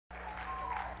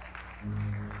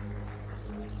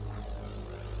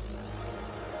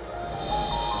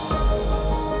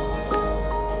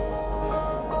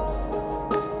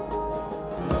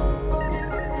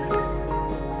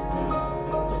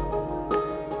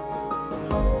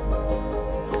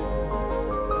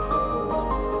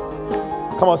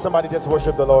Come on, somebody just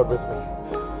worship the Lord with me.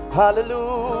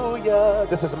 Hallelujah.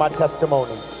 This is my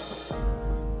testimony.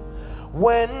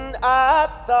 When I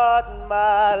thought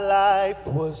my life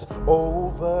was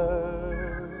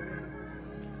over,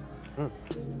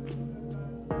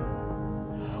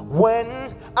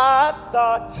 when I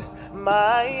thought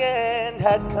my end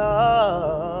had come,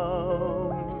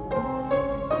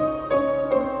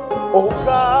 oh,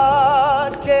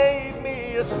 God gave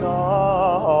me a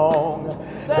song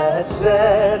that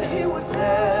said He would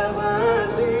never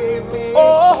leave me.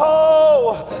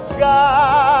 Oh,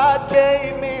 God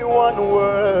gave me one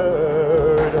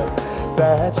word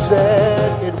that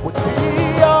said it would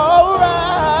be all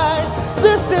right.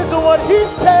 This is what He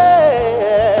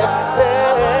said.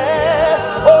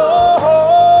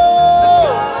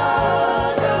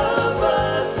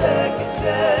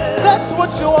 That's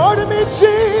what you are to me,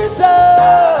 Jesus.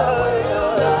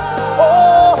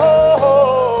 Oh,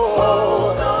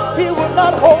 He will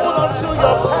not hold on to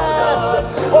your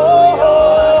past. Oh,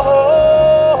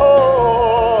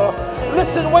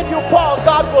 listen, when you fall,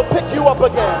 God will pick you up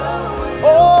again.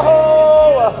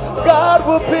 Oh, God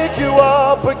will pick you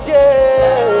up again.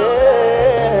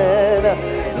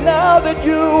 Now that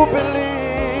you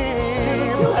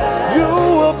believe, you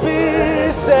will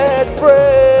be set free.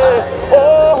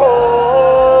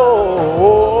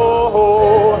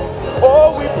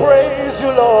 Oh, we praise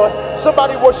you, Lord.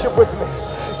 Somebody worship with me.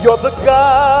 You're the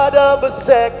God of a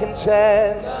second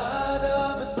chance.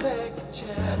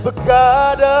 The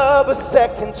God of a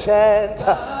second chance.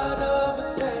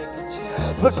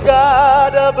 The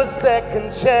God of a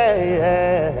second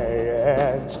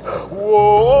chance.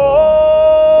 Whoa.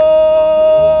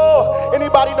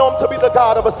 Anybody know Him to be the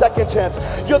God of a second chance?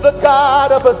 You're the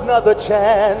God of another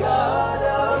chance.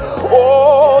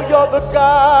 Oh, you're the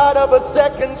God of a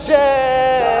second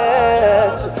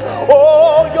chance.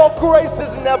 Oh, your grace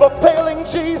is never failing,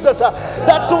 Jesus.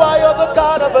 That's why you're the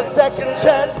God of a second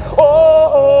chance.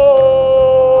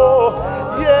 Oh,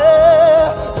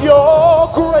 yeah, your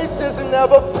grace is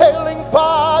never failing,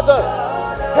 Father.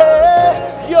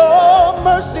 Hey, your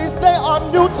mercies, they are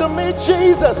new to me,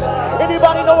 Jesus.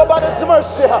 Anybody know about His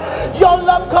mercy? Your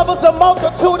love covers a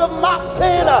multitude of my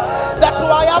sin. That's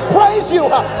why I praise you.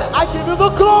 I give you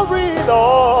the glory,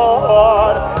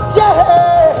 Lord. Yeah.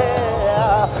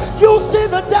 You see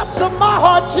the depths of my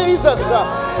heart, Jesus.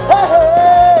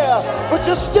 Hey, but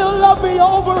you still love me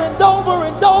over and over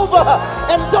and over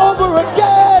and over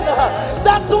again.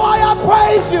 That's why I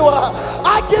praise you.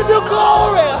 I give you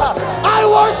glory. I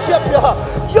worship you.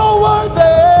 You're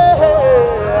worthy.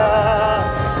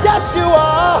 Yes, you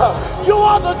are. You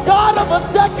are the God of a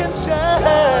second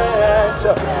chance.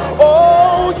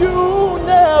 Oh, you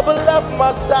never left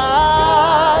my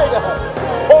side.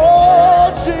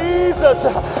 Oh, Jesus,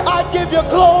 I give you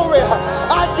glory.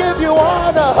 I give you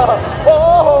honor. Oh,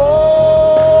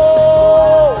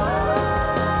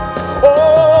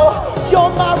 you're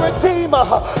my redeemer.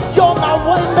 You're my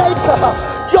way maker.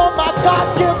 You're my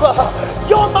God giver.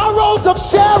 You're my rose of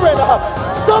Sharon.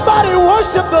 Somebody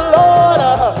worship the Lord.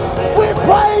 We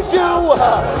praise you.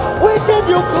 We give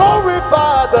you glory,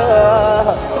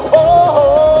 Father.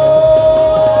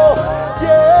 Oh,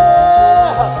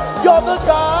 yeah. You're the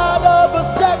God of a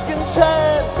second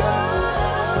chance.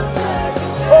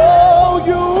 Oh,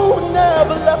 you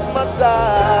never left my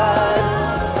side.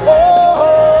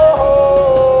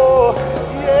 Oh,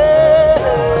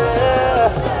 yeah.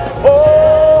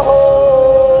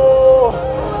 Oh,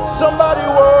 somebody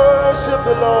worship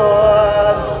the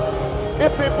Lord.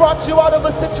 If He brought you out of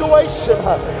a situation,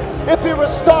 if He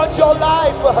restored your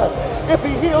life, if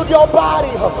He healed your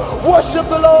body, worship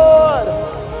the Lord.